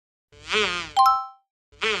CoComelon!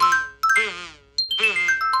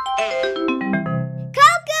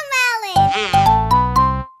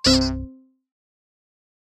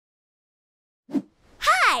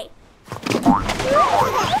 Hi!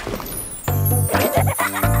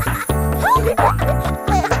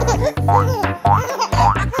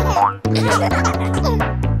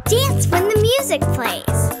 Dance when the music plays,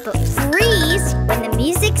 but freeze when the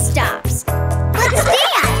music stops. Let's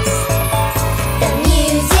dance! The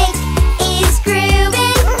music is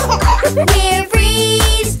grooving. We're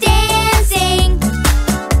freeze dancing.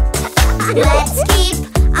 Let's keep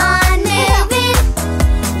on moving.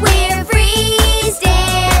 We're freeze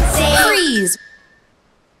dancing. Freeze!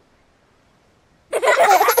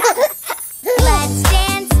 Let's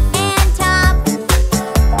dance and top.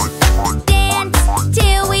 Dance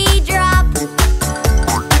till we drop.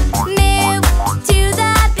 Move to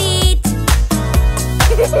the beat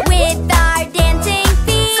with our dancing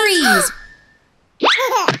feet. Freeze!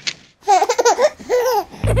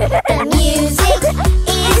 The music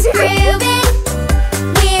is grooving.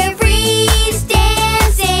 We're freeze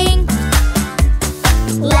dancing.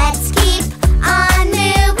 Let's keep on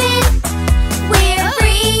moving. We're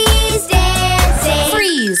freeze dancing.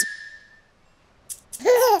 Freeze!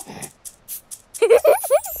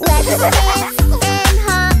 Let's dance and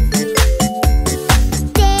hop.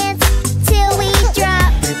 Dance till we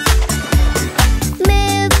drop.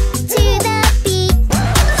 Move to the beat.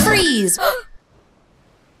 Freeze!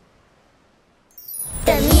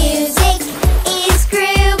 The music is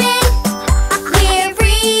grooving. We're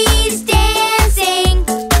freeze dancing.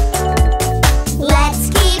 Let's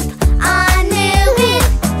keep on moving.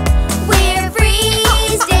 We're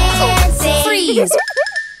freeze dancing. Freeze!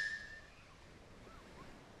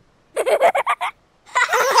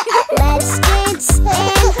 Let's dance and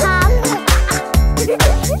hop.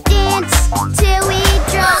 Dance till we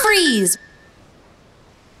drop. Freeze!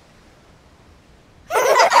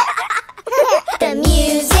 The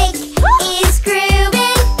music is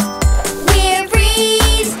grooving. We're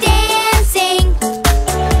freeze dancing.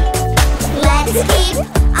 Let's keep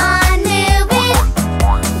on moving.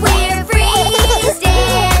 We're freeze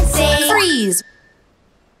dancing. Freeze!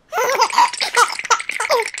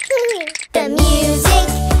 The music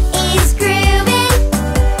is grooving.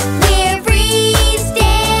 We're freeze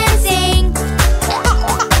dancing.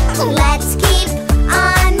 Let's keep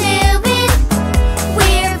on moving.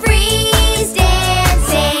 We're freeze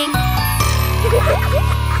dancing.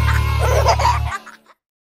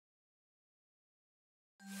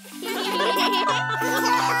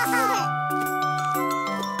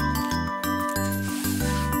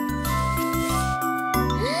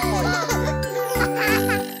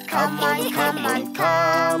 Come on, come on,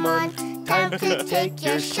 come on. Time to take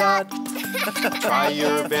your shot. Try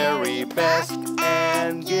your very best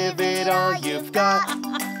and give it all you've got.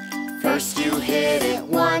 First you hit it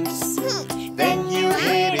once, then you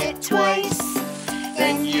hit it twice,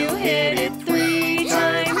 then you hit it 3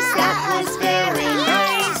 times. That was very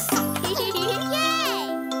nice.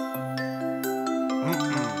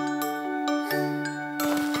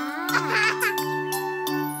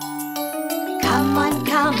 Come on,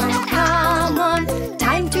 come on, come on.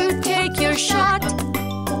 Time to take your shot.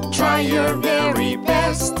 Try your very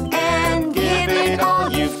best and give it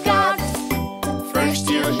all you've got. First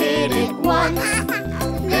you hit it once,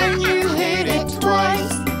 then you hit it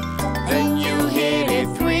twice, then you hit it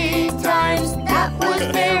 3 times. That was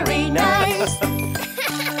very nice.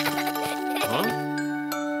 Huh?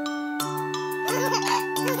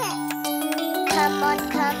 Come on,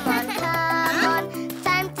 come on, come on.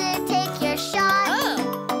 Time to take your shot.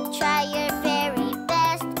 Try your very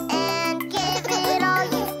best and give it all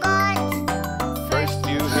you've got. First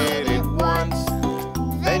you hit it once,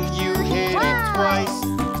 then you hit it twice,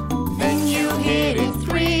 then you hit it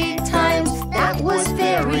 3 times. That was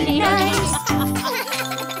very nice. Huh?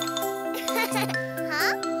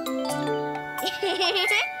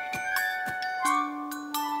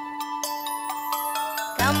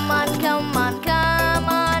 Come on, come on, come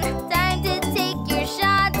on. Time to take your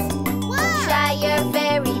shots. Try your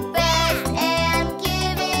very best and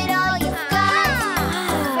give it all you've got.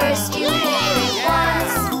 First you hit it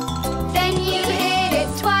once, then you hit it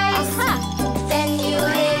twice, then you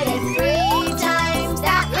hit it 3 times.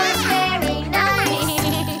 That was very nice.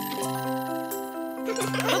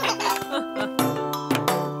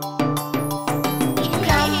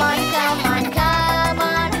 Come on, come on, come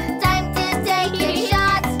on. Time to take your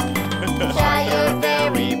shots. Try your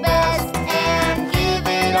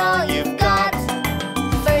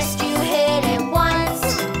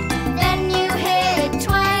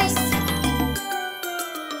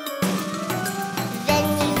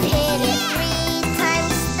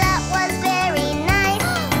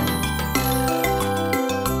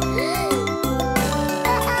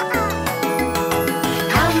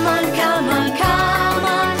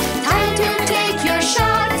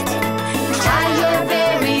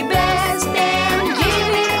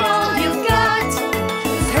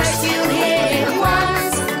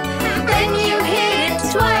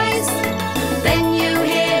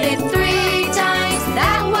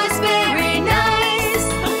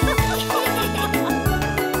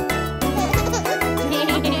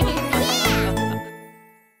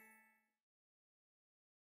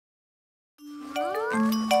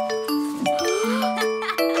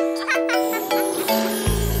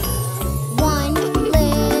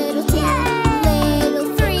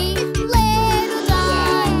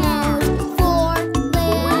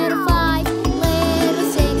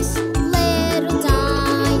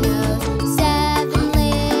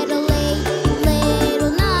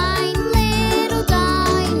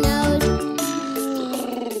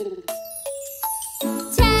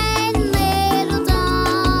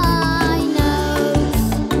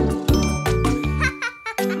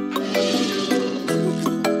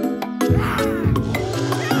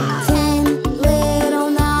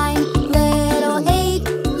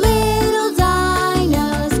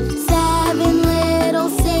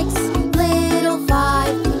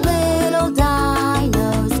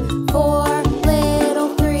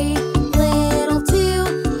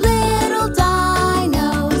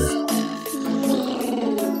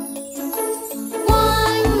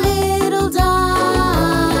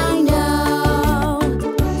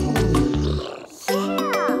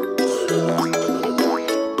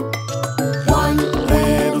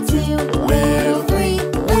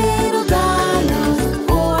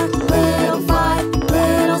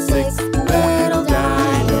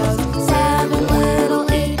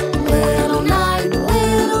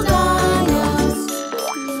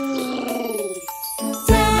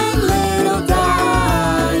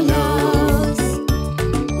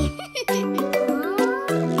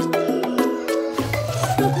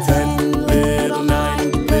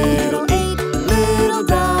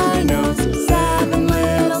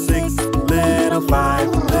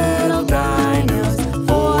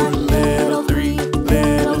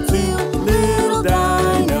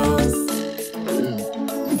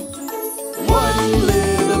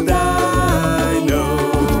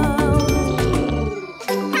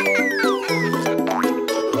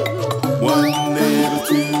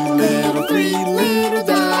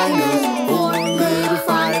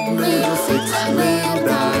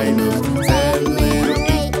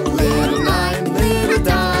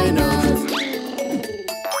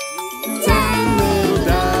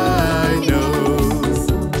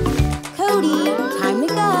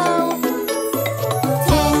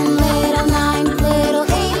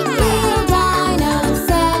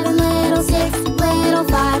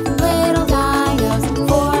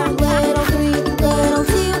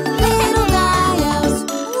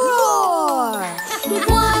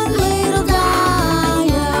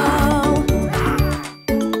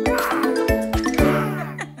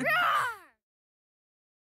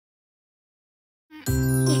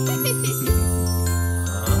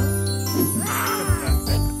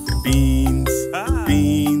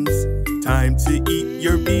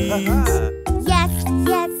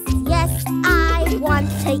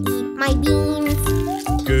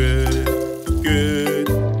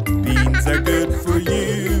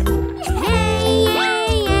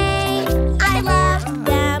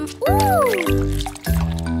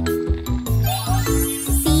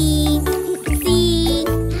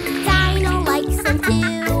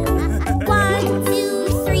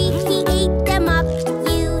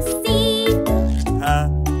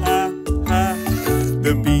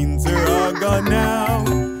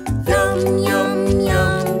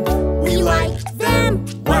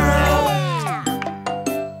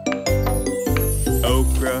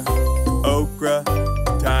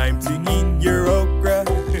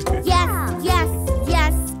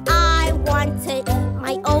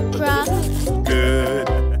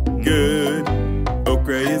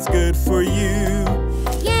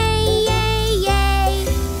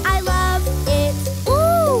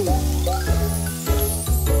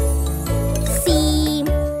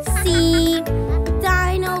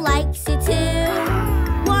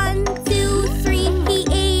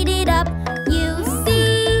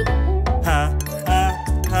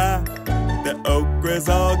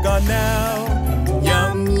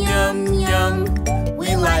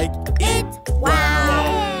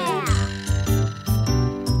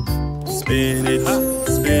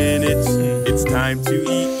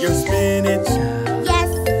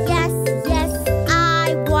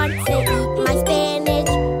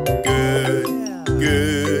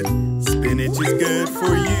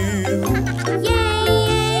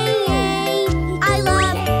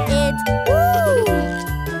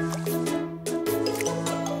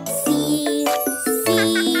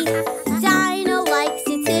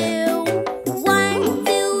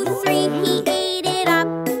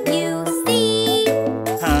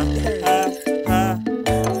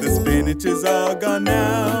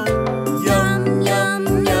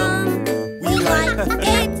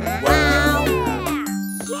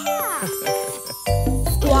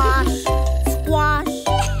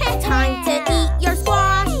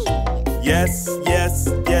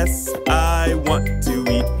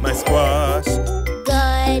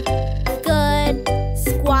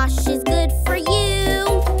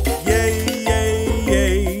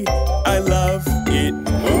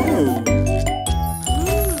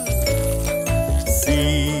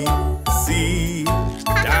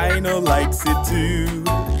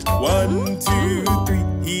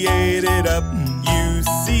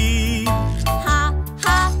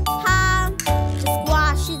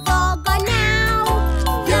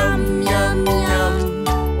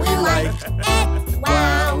We like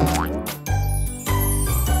Wow.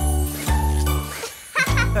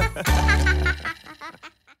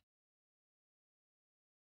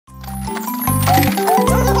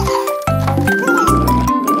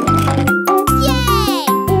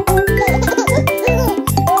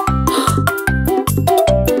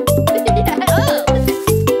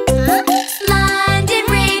 London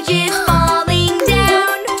Bridge is falling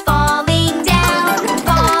down, falling down,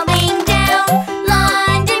 falling down.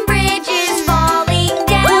 London Bridge is falling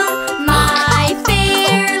down, my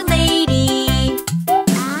fair lady.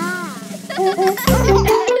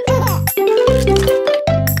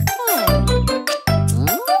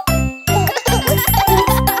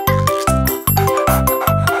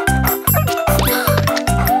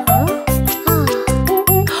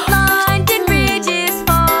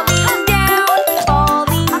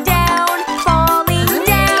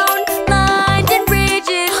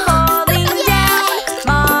 Bridge is falling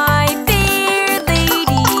down, falling down,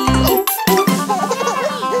 falling down. London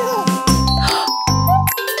Bridge is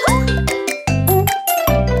falling down,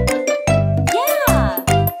 my fair lady.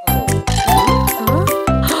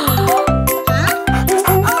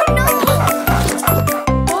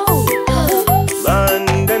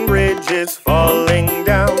 London Bridge is falling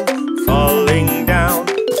down, falling down,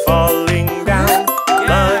 falling down.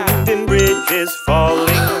 London Bridge is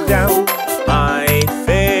falling down, my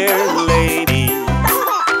fair lady.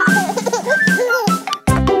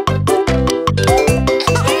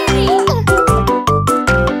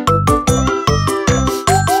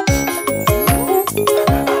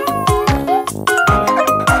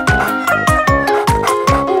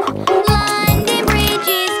 London Bridge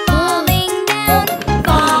is falling down,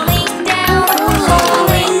 falling down,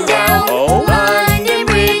 falling down. Oh, London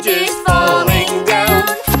Bridge is falling down,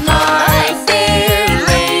 my fair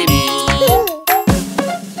lady.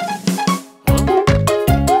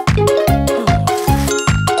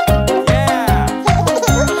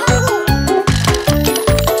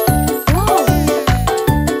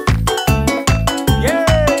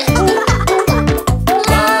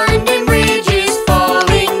 London Bridge is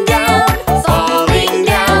falling down, falling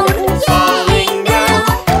down, falling down.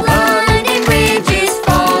 London Bridge is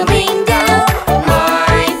falling down,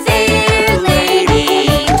 my fair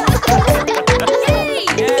lady.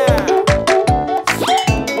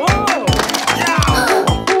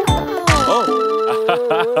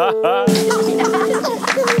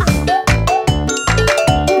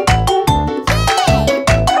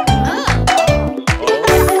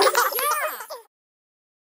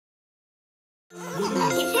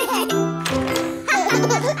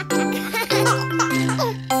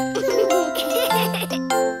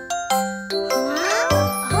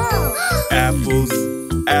 Apples,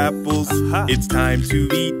 apples, it's time to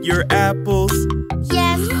eat your apples.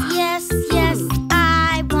 Yes, yes, yes,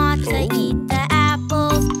 I want to eat the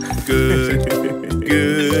apples. Good,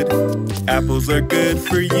 good. Apples are good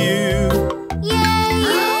for you. Yay,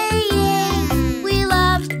 yay, yay, we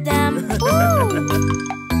love them.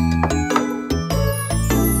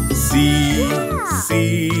 See,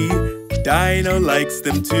 see, Dino likes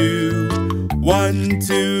them too. 1,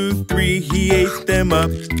 2, 3, he ate them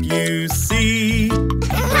up, you see.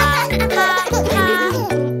 Ha, ha, ha,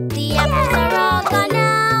 the apples are all gone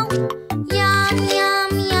now. Yum,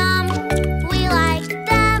 yum, yum, we like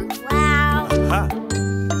them. Wow.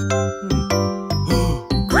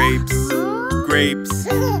 Grapes, grapes,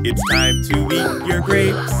 it's time to eat your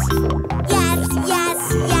grapes. Yes, yes,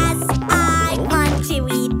 yes, I want to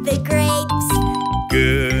eat the grapes.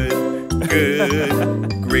 Good,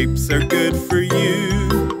 good, grapes are good for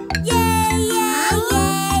you. Yay, yay,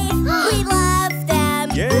 yay, we love them.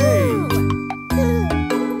 Yay!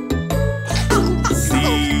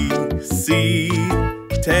 See, see,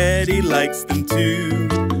 Teddy likes them too.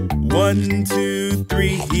 1, 2, 3,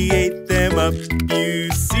 he ate them up, you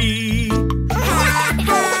see.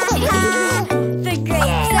 The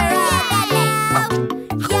grapes are all gone now.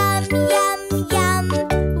 Yum, yum, yum,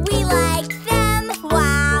 we like them.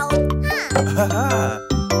 Wow.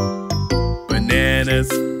 Bananas,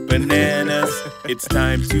 bananas, it's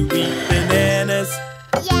time to eat bananas.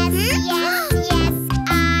 Yes, yes, yes,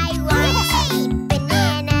 I want to eat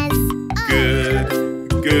bananas. Good,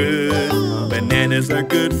 good, bananas are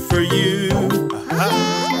good for you.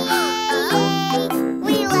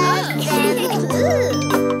 We love them.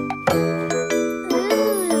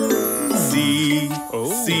 See,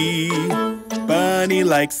 see, Bunny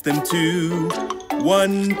likes them too.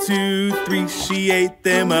 1, 2, 3, she ate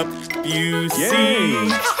them up, you see.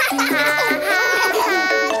 The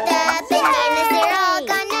bananas are all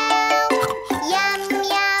gone now. Yum,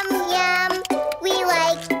 yum, yum, we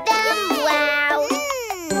like them. Wow.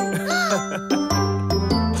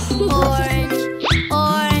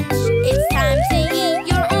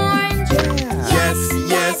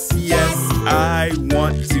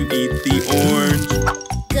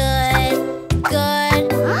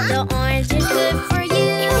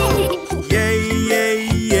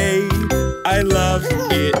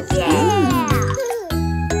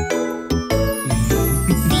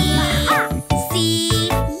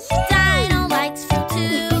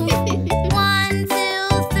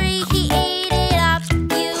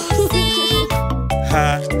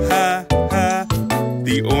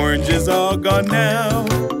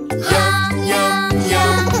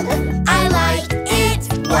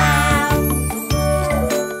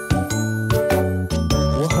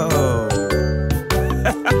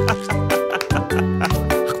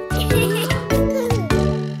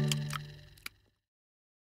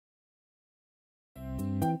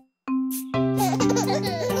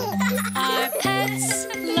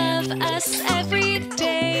 love us every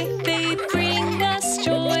day. They bring us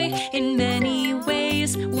joy in many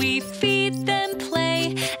ways. We feed them,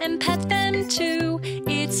 play, and pet them too.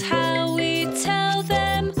 It's how we tell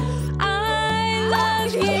them, I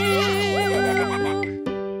love you.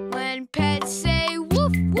 When pets say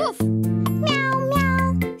woof woof, meow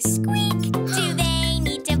meow, squeak, do they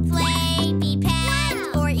need to play, be pet,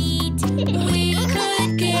 or eat? We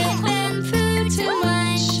could give them food to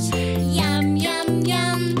munch. Yum, yum,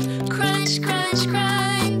 yum. Crunch, crunch,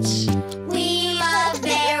 crunch. We love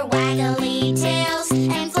their waggly tails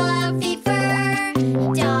and fluffy fur,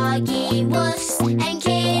 doggy woofs and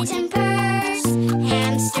kitten purrs,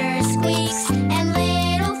 hamster squeaks and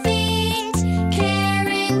little feet.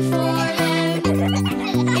 Caring for them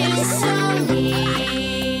is so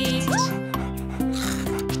neat.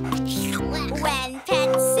 When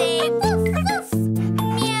pets say woof woof,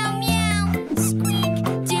 meow meow, squeak,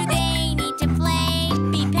 do they need to play,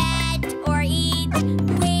 be pet, or eat?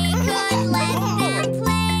 We could let them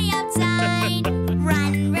play outside,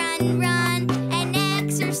 run, run, run, and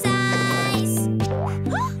exercise.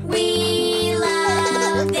 We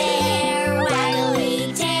love their waggly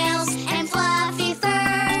tails and fluffy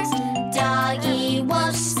furs, doggy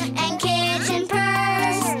woofs and kitten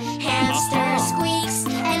purrs, hamster squeaks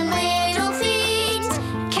and little feet.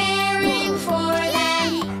 Caring for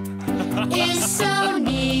them is so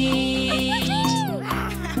neat.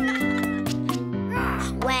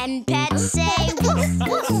 When pets say woof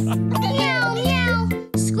woof, meow meow,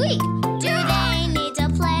 squeak, do they need to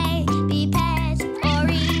play, be pet, or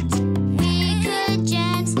eat? We could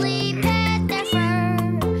gently pet their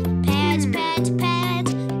fur, pet, pet, pet,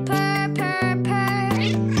 purr, purr, purr.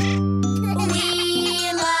 We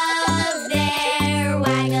love their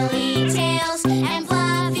waggly tails and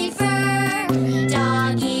fluffy fur,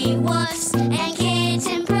 doggy woofs and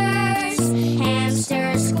kitten purrs, hamster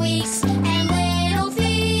squeaks and little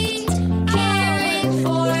feet. Caring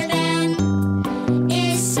for them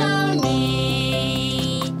is so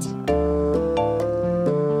neat.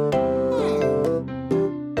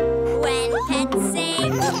 When pets say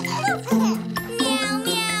woof woof, meow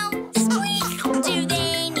meow, squeak, do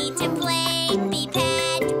they need to play, be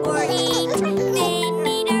pet, or eat? They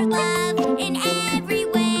need our love in every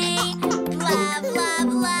way. Love, love,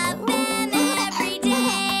 love them every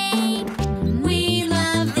day. We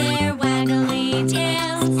love their waggly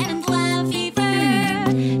tails and fluffy fur,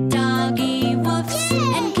 doggy woofs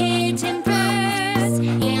and kitten purrs,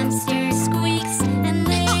 hamster squeaks and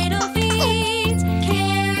little feet.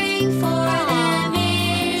 Caring for them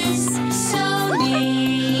is so neat.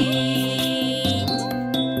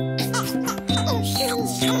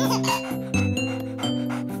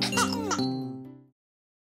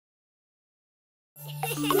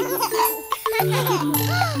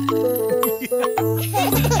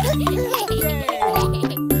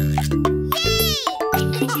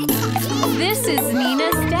 This is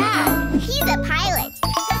Nina's dad. He's a pilot.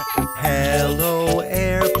 Hello,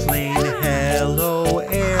 airplane. Hello,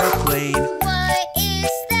 airplane. What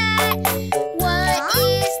is that? What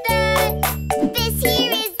is that? This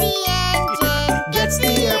here is the engine. Gets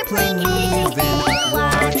the airplane moving.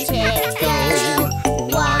 Watch it go.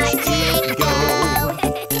 Watch it go.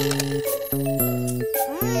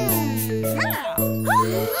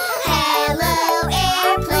 Hello,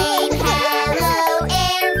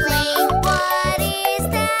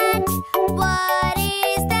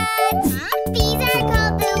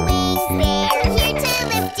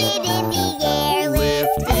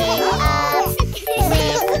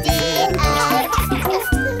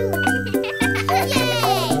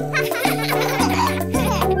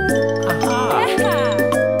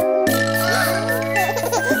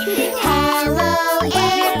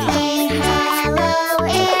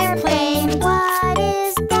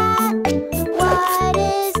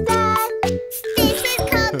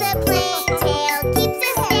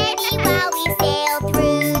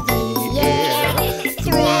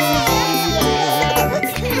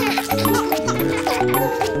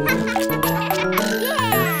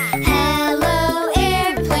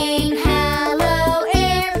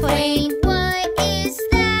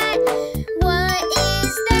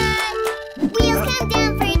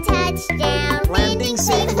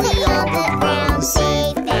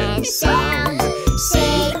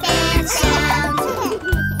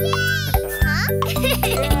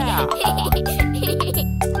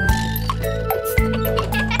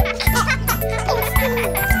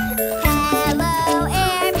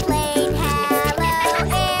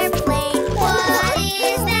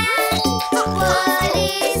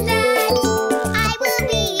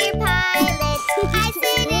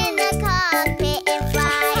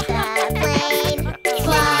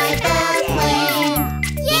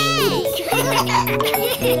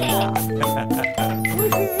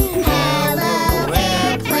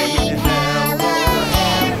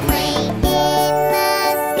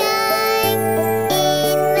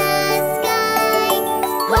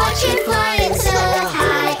 Watch it flying so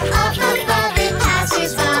high, up above it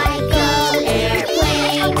passes by. Go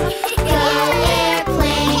airplane, go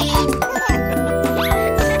airplane.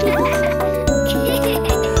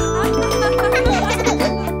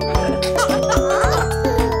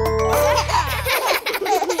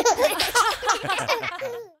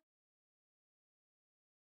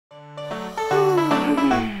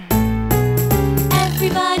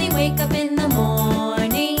 Everybody wake up in the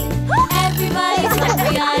morning. Everybody's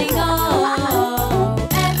hungry, I know.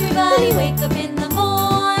 Everybody wake up in the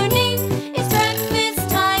morning. It's breakfast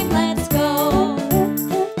time, let's go.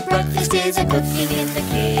 Breakfast is a cooking in the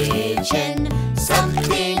kitchen.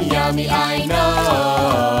 Something yummy, I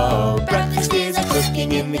know. Breakfast is a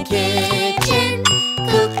cooking in the kitchen.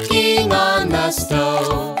 Cooking on the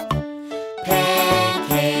stove.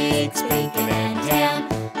 Pancakes, bacon and ham.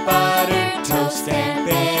 Butter, toast and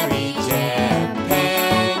berry jam.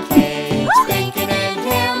 Pancakes, bacon and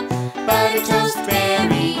ham. Butter, toast,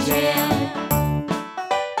 berry jam.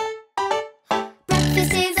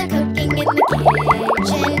 Breakfast is a cooking in the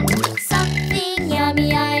kitchen. Something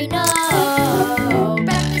yummy, I know.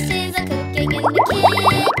 Breakfast is a cooking in the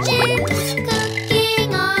kitchen. Cooking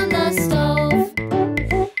on the stove.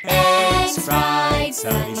 Eggs fried,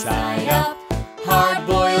 sunny side up. Hard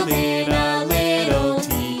boiled in a little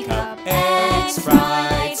teacup. Eggs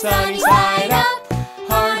fried, sunny side up.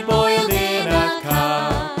 Hard boiled in a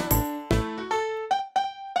cup.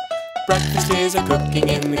 Breakfast is a cooking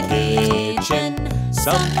in the kitchen.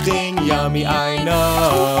 Something yummy, I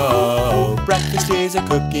know. Breakfast is a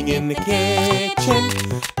cooking in the kitchen.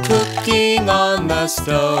 Cooking on the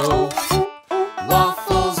stove.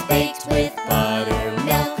 Waffles baked with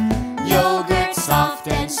buttermilk. Yogurt soft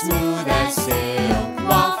and smooth as silk.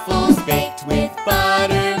 Waffles baked with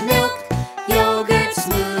buttermilk. Yogurt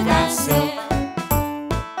smooth as silk.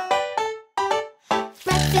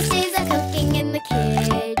 Breakfast is a cooking in the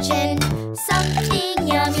kitchen. Something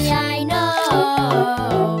yummy, I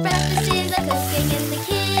know. Breakfast is a cooking in the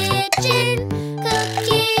kitchen.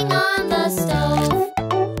 Cooking on the stove.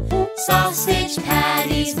 Sausage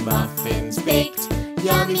patties, muffins baked.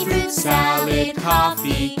 Yummy fruit salad,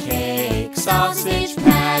 coffee cake. Sausage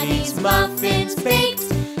patties, muffins baked.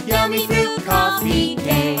 Yummy fruit coffee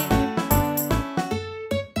cake.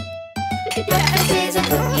 Breakfast is a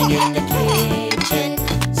cooking in the kitchen.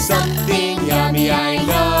 Something yummy, I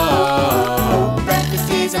know. Breakfast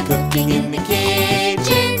is a cooking in the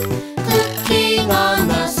kitchen. Cooking on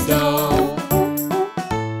the stove.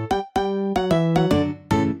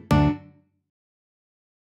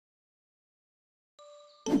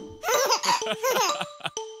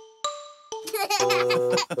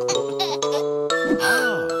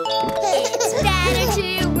 It's better to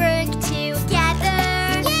work together.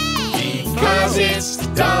 Because it's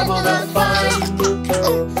double the fun.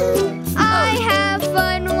 I have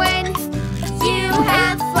fun when you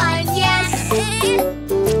have fun, yes.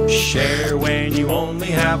 Share when you only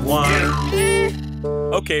have one.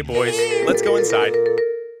 Okay, boys, let's go inside.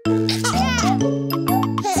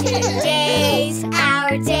 Today's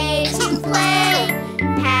our day to play,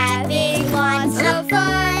 having lots of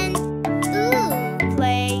fun.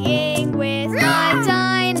 Playing with a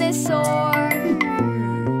dinosaur.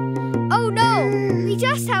 Oh no, we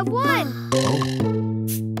just have one.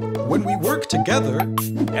 When we work together,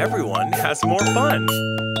 Everyone has more fun.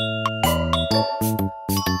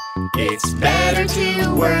 It's better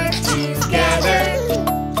to work together.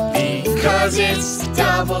 Because it's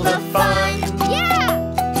double the fun.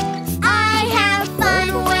 Yeah! I have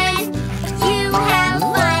fun when you have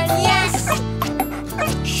fun, yes.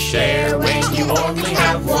 Share when you only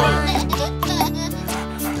have one.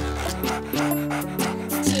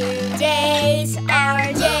 Today's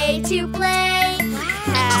our day to play,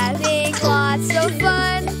 having lots of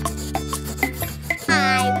fun.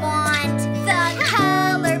 I want the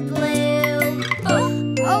color blue.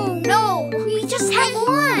 Oh no, we just have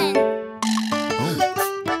one.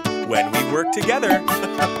 When we work together,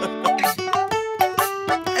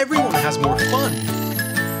 everyone has more fun.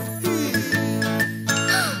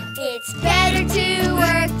 It's better to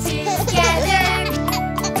work together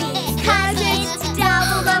because it's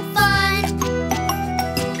double the fun.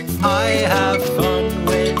 I have fun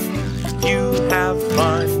when you have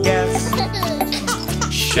fun, yes.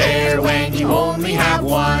 Share when you only have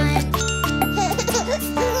one.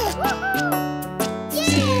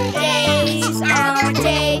 Today's our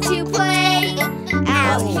day to play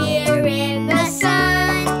out here in the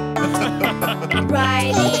sun,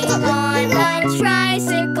 riding on a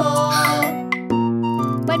tricycle.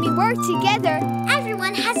 When we work together,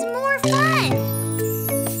 everyone has more fun.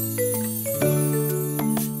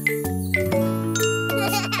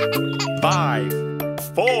 5,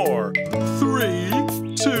 4, 3,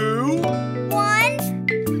 2,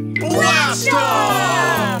 1. blast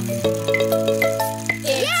off!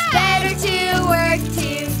 It's better to work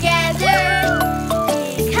together,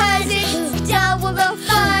 'cause it's double the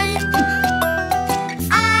fun.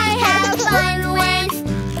 I have fun when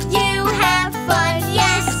you have fun,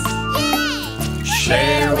 yes.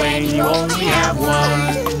 Share when you only have one.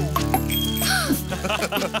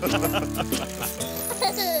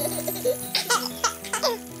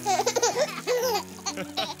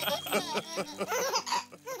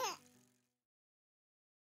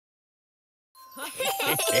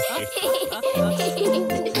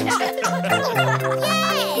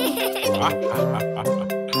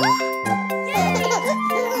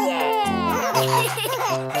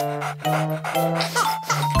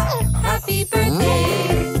 Happy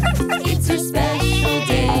birthday, it's your special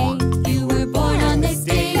day. You were born on this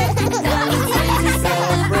day, now it's time to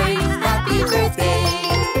celebrate. Happy birthday,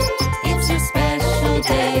 it's your special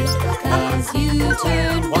day, 'cause you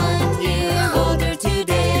turned 1 year older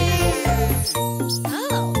today.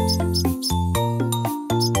 Oh.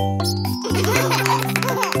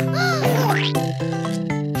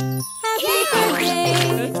 Happy birthday,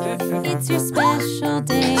 it's your special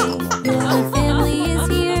day. Your whole family is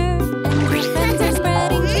here, and your friends are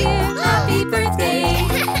spreading cheer. Happy birthday,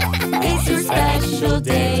 it's your special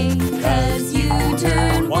day, 'cause you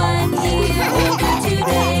turned 1 year older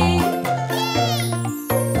today.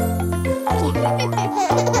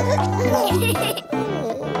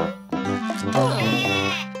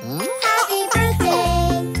 Happy birthday,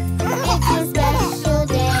 it's your special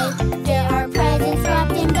day. There are presents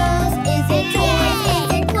wrapped in bows. Is it toys? Is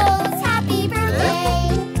it clothes? Happy birthday,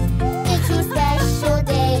 it's your special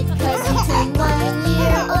day, 'cause you turned 1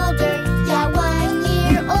 year older. Yeah, 1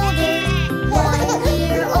 year older. 1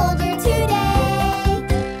 year older today.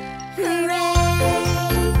 Hooray!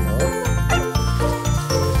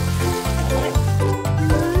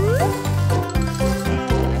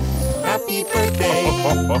 Happy birthday,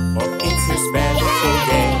 it's your special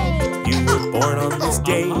day. You were born on this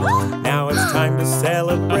day, now it's time to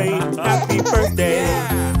celebrate. Happy birthday,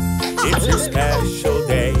 it's your special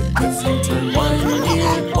day, 'cause you turned 1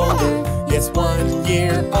 year older. Yes, 1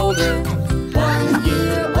 year older. 1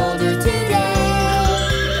 year older today.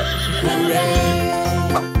 Hooray!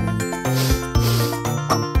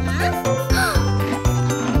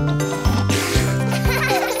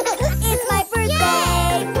 It's my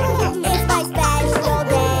birthday. It's my special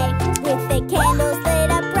day. With the candles lit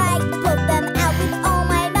up bright, put them out with all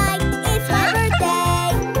my might. It's my birthday.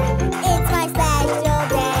 It's my special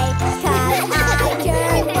day, 'cause I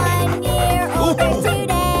turned 1 year older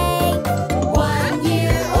today. 1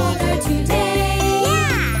 year older today.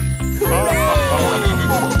 Yeah! Hooray!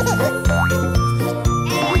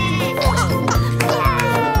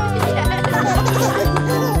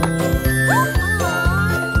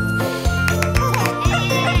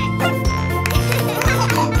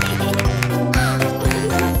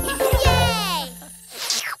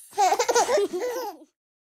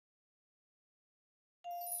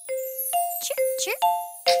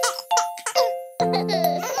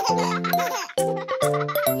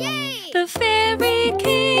 The fairy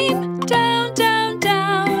came down, down,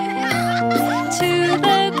 down to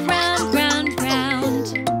the ground, ground, ground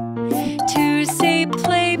to say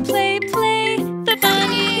play, play, play the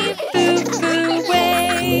Bunny Foo Foo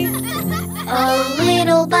way. Oh,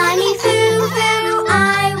 little Bunny Foo Foo,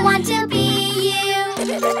 I want to be you.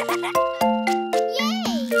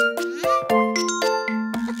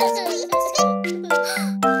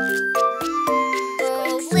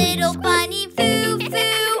 Oh, little Bunny Foo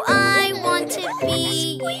Foo, I want to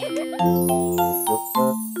be you.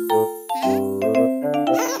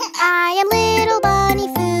 I am little Bunny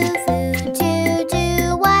Foo Foo, to do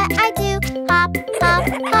what I do. Hop, hop,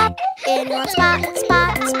 hop, in one spot,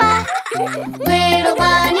 spot, spot. Little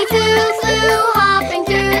Bunny Foo Foo, hopping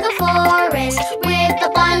through the forest with a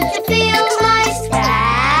bunch of field mice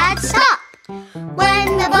that stop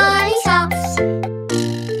when the bunny stops.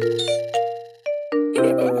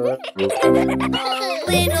 Oh,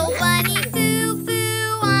 little Bunny Foo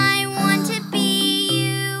Foo, I want to be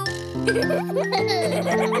you.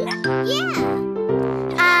 Yeah.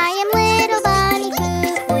 I am little Bunny Foo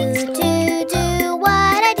Foo, to do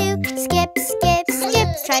what I do. Skip, skip, skip,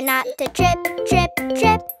 try not to trip, trip,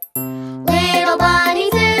 trip. Little Bunny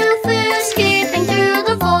Foo Foo, skipping through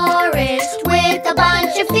the forest with a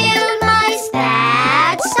bunch of field mice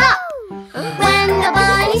that stop when the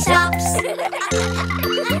bunny stops.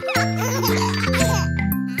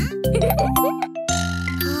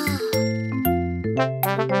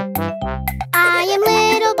 I am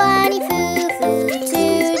little Little bunny Foo Foo,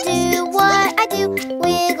 to do what I do.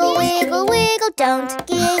 Wiggle, wiggle, wiggle, don't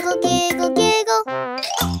giggle, giggle, giggle.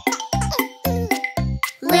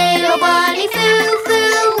 Little bunny Foo